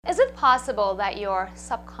possible that your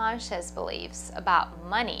subconscious beliefs about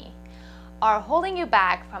money are holding you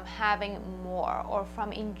back from having more or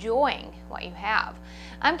from enjoying what you have?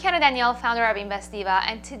 I'm Kenna Danielle, founder of Investiva,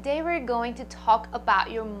 and today we're going to talk about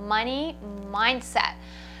your money mindset,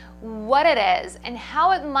 what it is, and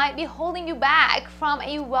how it might be holding you back from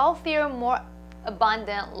a wealthier, more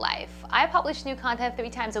abundant life. I publish new content 3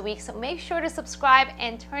 times a week, so make sure to subscribe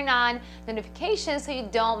and turn on notifications so you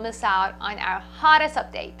don't miss out on our hottest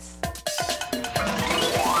updates.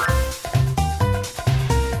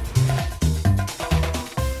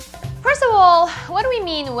 First of all, what do we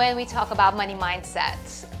mean when we talk about money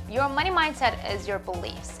mindset? Your money mindset is your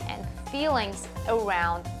beliefs and feelings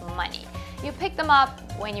around money. You pick them up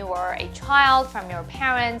when you were a child, from your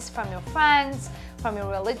parents, from your friends, from your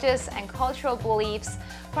religious and cultural beliefs,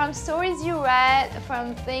 from stories you read,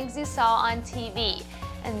 from things you saw on TV.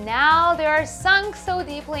 And now they are sunk so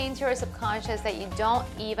deeply into your subconscious that you don't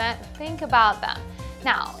even think about them.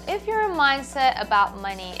 Now, if your mindset about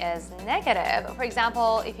money is negative, for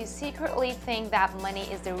example, if you secretly think that money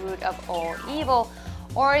is the root of all evil,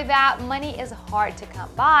 or that money is hard to come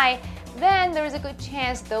by, then there's a good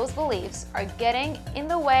chance those beliefs are getting in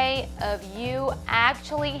the way of you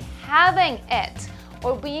actually having it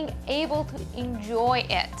or being able to enjoy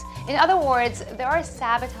it. In other words, they are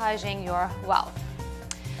sabotaging your wealth.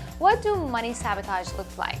 What do money sabotage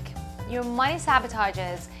look like? Your money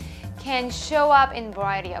sabotages can show up in a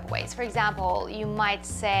variety of ways. For example, you might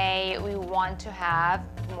say we want to have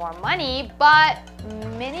more money, but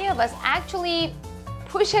many of us actually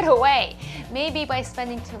push it away, maybe by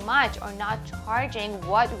spending too much or not charging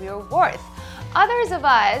what we're worth. Others of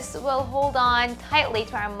us will hold on tightly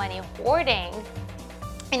to our money, hoarding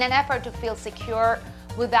in an effort to feel secure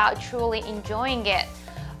without truly enjoying it,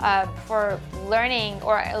 for learning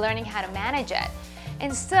how to manage it.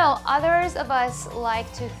 And still, others of us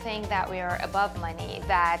like to think that we are above money,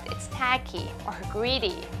 that it's tacky or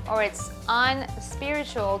greedy or it's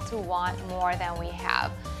unspiritual to want more than we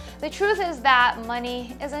have. The truth is that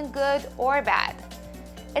money isn't good or bad.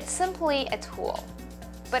 It's simply a tool,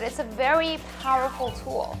 but it's a very powerful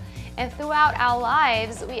tool. And throughout our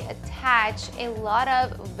lives, we attach a lot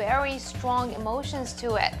of very strong emotions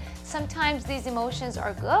to it. Sometimes these emotions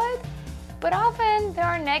are good, but often they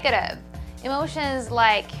are negative. Emotions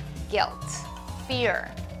like guilt, fear,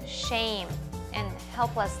 shame, and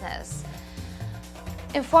helplessness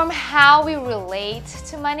inform how we relate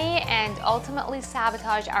to money and ultimately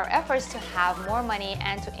sabotage our efforts to have more money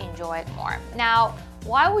and to enjoy it more. Now,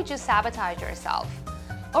 why would you sabotage yourself?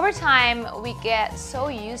 Over time, we get so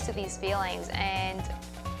used to these feelings and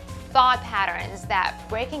thought patterns that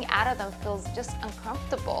breaking out of them feels just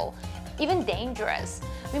uncomfortable, even dangerous.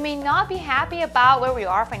 We may not be happy about where we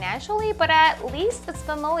are financially, but at least it's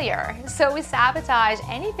familiar. So we sabotage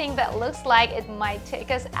anything that looks like it might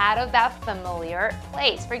take us out of that familiar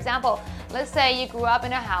place. For example, let's say you grew up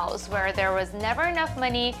in a house where there was never enough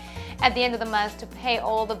money at the end of the month to pay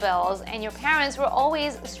all the bills, and your parents were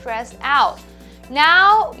always stressed out.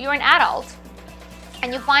 Now you're an adult,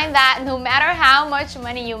 and you find that no matter how much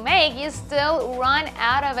money you make, you still run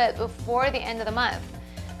out of it before the end of the month.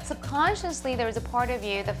 Subconsciously, there is a part of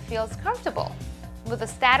you that feels comfortable with the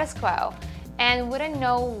status quo and wouldn't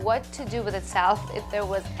know what to do with itself if there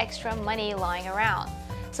was extra money lying around.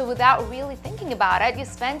 So without really thinking about it, you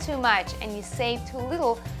spend too much and you save too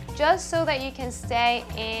little just so that you can stay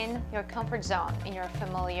in your comfort zone, in your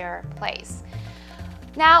familiar place.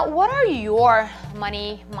 Now, what are your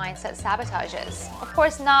money mindset sabotages? Of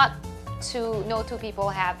course, no two people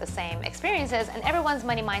have the same experiences, and everyone's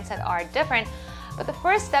money mindset are different. But the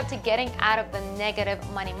first step to getting out of the negative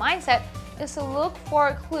money mindset is to look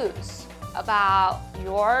for clues about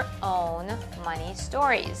your own money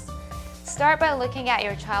stories. Start by looking at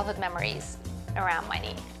your childhood memories around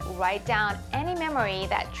money. Write down any memory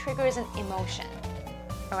that triggers an emotion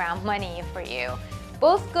around money for you,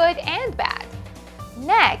 both good and bad.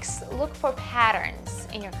 Next, look for patterns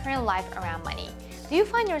in your current life around money. Do you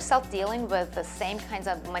find yourself dealing with the same kinds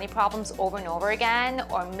of money problems over and over again,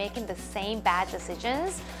 or making the same bad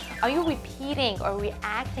decisions? Are you repeating or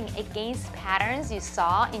reacting against patterns you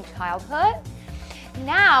saw in childhood?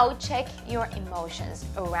 Now check your emotions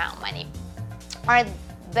around money. Are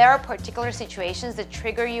there particular situations that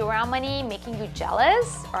trigger you around money, making you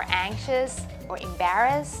jealous or anxious or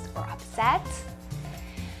embarrassed or upset?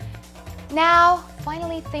 Now,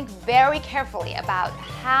 finally, think very carefully about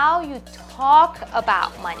how you talk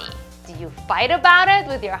about money. Do you fight about it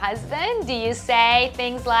with your husband? Do you say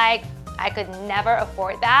things like, I could never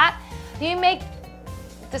afford that? Do you make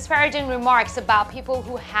disparaging remarks about people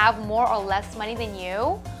who have more or less money than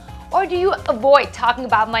you? Or do you avoid talking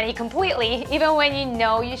about money completely, even when you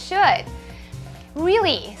know you should?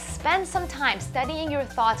 Really, spend some time studying your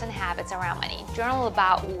thoughts and habits around money. Journal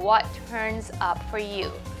about what turns up for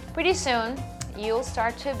you. Pretty soon, you'll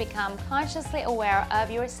start to become consciously aware of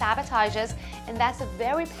your sabotages, and that's a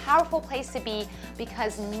very powerful place to be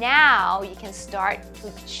because now you can start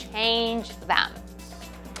to change them.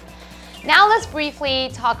 Now let's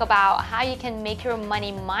briefly talk about how you can make your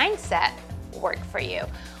money mindset work for you.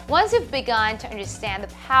 Once you've begun to understand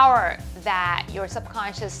the power that your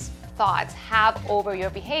subconscious thoughts have over your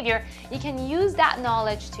behavior, you can use that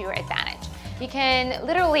knowledge to your advantage. You can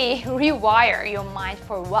literally rewire your mind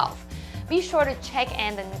for wealth. Be sure to check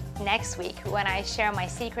in the next week when I share my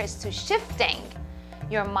secrets to shifting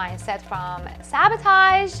your mindset from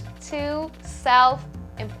sabotage to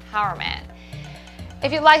self-empowerment.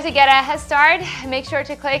 If you'd like to get a head start, make sure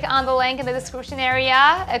to click on the link in the description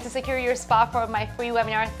area to secure your spot for my free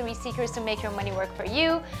webinar, 3 Secrets to Make Your Money Work for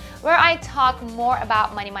You, where I talk more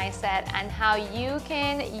about money mindset and how you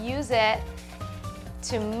can use it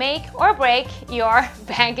to make or break your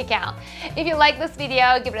bank account. If you like this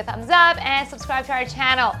video, give it a thumbs up and subscribe to our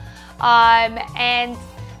channel. And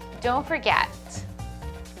don't forget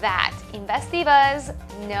that Investivas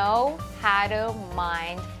know how to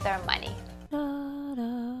mind their money.